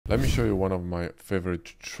Let me show you one of my favorite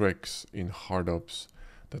tricks in HardOps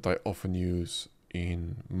that I often use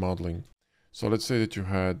in modeling. So let's say that you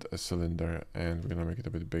had a cylinder and we're gonna make it a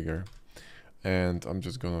bit bigger. And I'm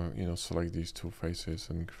just gonna, select these two faces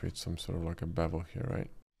and create some sort of like a bevel here,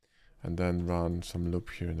 right? And then run some loop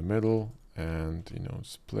here in the middle and,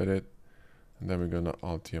 split it. And then we're gonna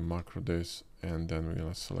Alt macro this, and then we're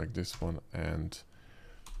gonna select this one and,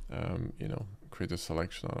 create a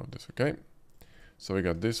selection out of this, okay? So we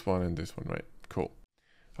got this one and this one, right? Cool.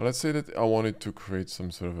 Now let's say that I wanted to create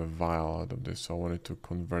some sort of a vial out of this. So I wanted to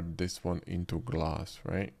convert this one into glass,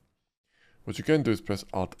 right? What you can do is press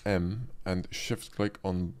Alt M and shift click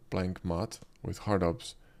on blank matte with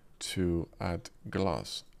HardOps to add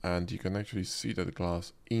glass. And you can actually see that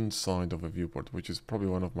glass inside of a viewport, which is probably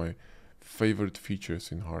one of my favorite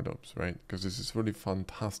features in HardOps, right? Because this is really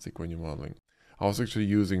fantastic when you're modeling. I was actually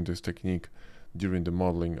using this technique during the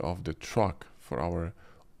modeling of the truck for our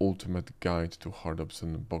ultimate guide to HardOps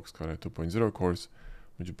and Boxcutter 2.0 course,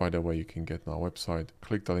 which by the way you can get on our website.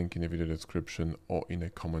 Click the link in the video description or in a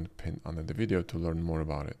comment pinned under the video to learn more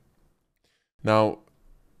about it. Now,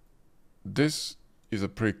 this is a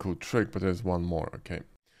pretty cool trick, but there's one more, okay?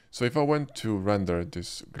 So if I went to render,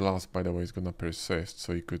 this glass, by the way, is gonna persist.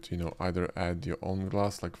 So you could, either add your own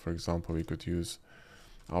glass, like for example, we could use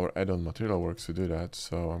our add-on Materialworks to do that.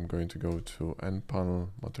 So I'm going to go to End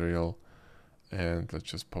Panel, Material, and let's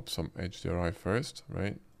just pop some HDRI first,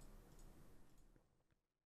 right?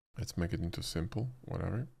 Let's make it into simple,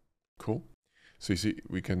 whatever. Cool. So you see,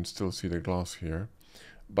 we can still see the glass here,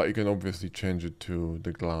 but you can obviously change it to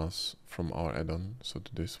the glass from our add-on. So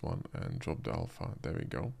to this one and drop the alpha. There we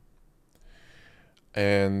go.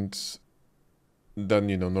 And then,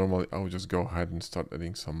 normally I would just go ahead and start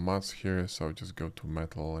adding some mattes here. So I would just go to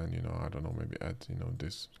metal and, I don't know, maybe add,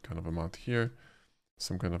 this kind of a matte here.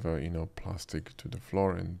 Some kind of a, plastic to the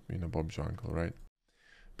floor and, Bob Jungle, right?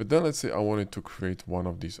 But then let's say I wanted to create one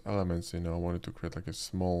of these elements, I wanted to create like a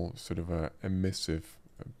small sort of a emissive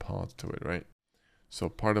part to it, right? So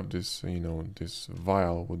part of this, this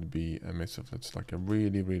vial would be emissive. That's like a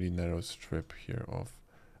really, really narrow strip here of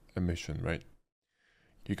emission, right?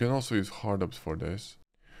 You can also use HardOps for this.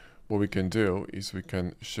 What we can do is we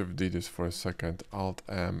can Shift D this for a second, Alt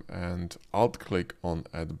M and Alt click on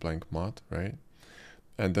Add Blank Matte, right?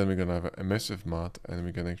 And then we're gonna have an emissive matte and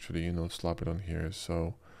we can actually, slap it on here.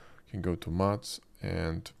 So you can go to mattes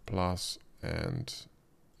and plus and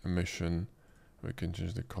emission. We can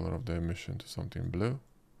change the color of the emission to something blue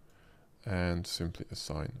and simply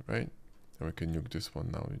assign, right? And we can nuke this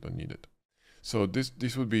one now, we don't need it. So this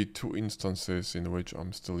would be two instances in which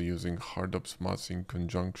I'm still using HardOps mattes in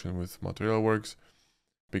conjunction with Materialworks,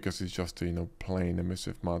 because it's just a plain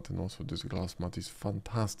emissive matte, and also this glass matte is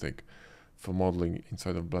fantastic for modeling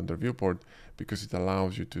inside of Blender viewport because it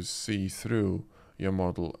allows you to see through your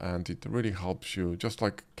model, and it really helps you, just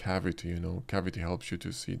like Cavity, Cavity helps you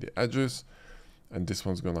to see the edges, and this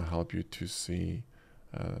one's gonna help you to see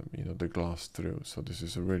the glass through. So this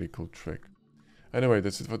is a really cool trick. Anyway,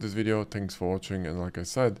 that's it for this video. Thanks for watching, and like I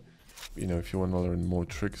said, if you want to learn more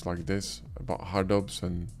tricks like this about HardOps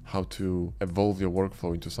and how to evolve your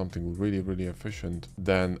workflow into something really, really efficient,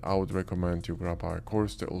 then I would recommend you grab our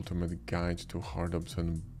course, The Ultimate Guide to HardOps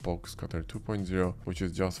and Boxcutter 2.0, which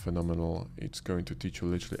is just phenomenal. It's going to teach you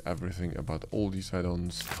literally everything about all these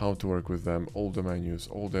add-ons, how to work with them, all the menus,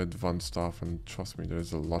 all the advanced stuff, and trust me,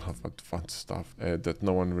 there's a lot of advanced stuff that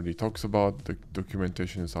no one really talks about. The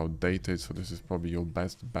documentation is outdated, so this is probably your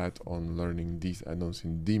best bet on learning these add-ons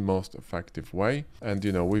in the most effective way. And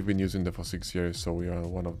we've been using them for 6 years, so we are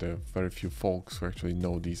one of the very few folks who actually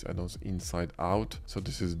know these add-ons inside out. So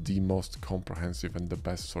this is the most comprehensive and the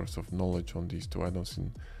best source of knowledge on these two add-ons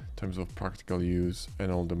in terms of practical use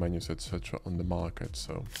and all the menus, etc. on the market.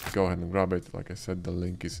 So go ahead and grab it. Like I said, the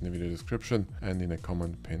link is in the video description and in a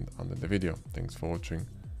comment pinned under the video. Thanks for watching,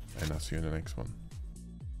 and I'll see you in the next one.